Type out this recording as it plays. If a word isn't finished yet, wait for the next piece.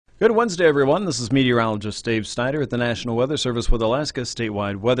Good Wednesday, everyone. This is meteorologist Dave Snyder at the National Weather Service with Alaska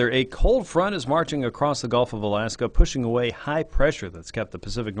statewide weather. A cold front is marching across the Gulf of Alaska, pushing away high pressure that's kept the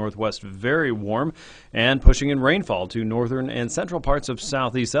Pacific Northwest very warm and pushing in rainfall to northern and central parts of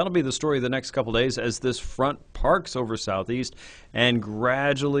southeast. That'll be the story of the next couple days as this front parks over southeast and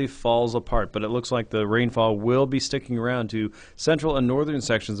gradually falls apart. But it looks like the rainfall will be sticking around to central and northern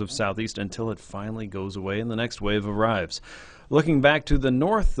sections of southeast until it finally goes away and the next wave arrives. Looking back to the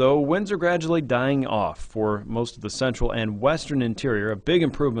north, though, winds are gradually dying off for most of the central and western interior. A big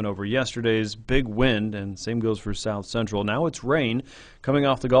improvement over yesterday's big wind, and same goes for south central. Now it's rain coming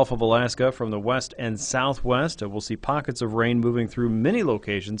off the Gulf of Alaska from the west and southwest. We'll see pockets of rain moving through many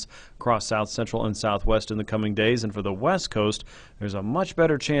locations across south central and southwest in the coming days. And for the west coast, there's a much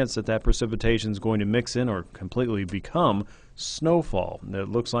better chance that that precipitation is going to mix in or completely become snowfall. It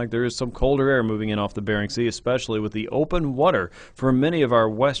looks like there is some colder air moving in off the Bering Sea, especially with the open water for many of our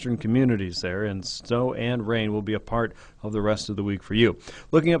western communities there, and snow and rain will be a part of the rest of the week for you.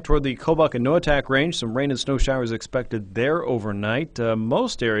 Looking up toward the Kobuk and Noatak Range, some rain and snow showers expected there overnight.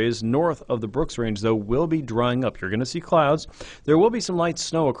 Most areas north of the Brooks Range, though, will be drying up. You're going to see clouds. There will be some light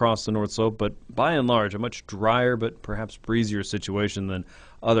snow across the north slope, but by and large, a much drier but perhaps breezier situation than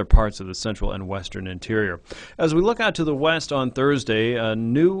other parts of the central and western interior. As we look out to the west on Thursday, a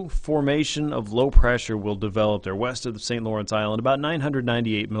new formation of low pressure will develop there west of the St. Lawrence Island, about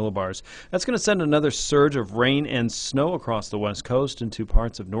 998 millibars. That's going to send another surge of rain and snow across the west coast into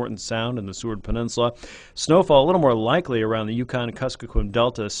parts of Norton Sound and the Seward Peninsula. Snowfall a little more likely around the Yukon and Kuskokwim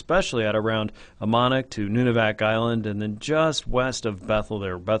Delta, especially at around Amanak to Nunivak Island, and then just west of Bethel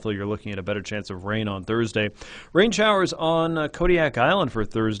there. Bethel, you're looking at a better chance of rain on Thursday. Rain showers on Kodiak Island for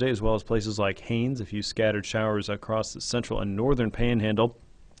Thursday, as well as places like Haines, a few scattered showers across the central and northern panhandle.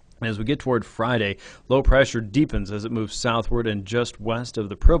 As we get toward Friday, low pressure deepens as it moves southward and just west of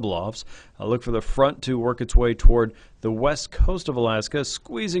the Pribilofs. Look for the front to work its way toward the west coast of Alaska,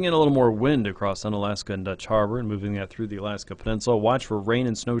 squeezing in a little more wind across Unalaska and Dutch Harbor and moving that through the Alaska Peninsula. Watch for rain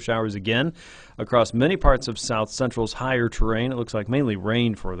and snow showers again across many parts of south central's higher terrain. It looks like mainly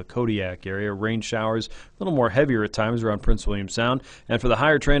rain for the Kodiak area. Rain showers a little more heavier at times around Prince William Sound. And for the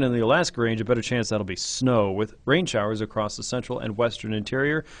higher terrain in the Alaska Range, a better chance that'll be snow with rain showers across the central and western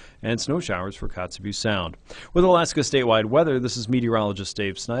interior and snow showers for Kotzebue Sound. With Alaska statewide weather, this is meteorologist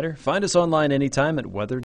Dave Snyder. Find us online anytime at weather.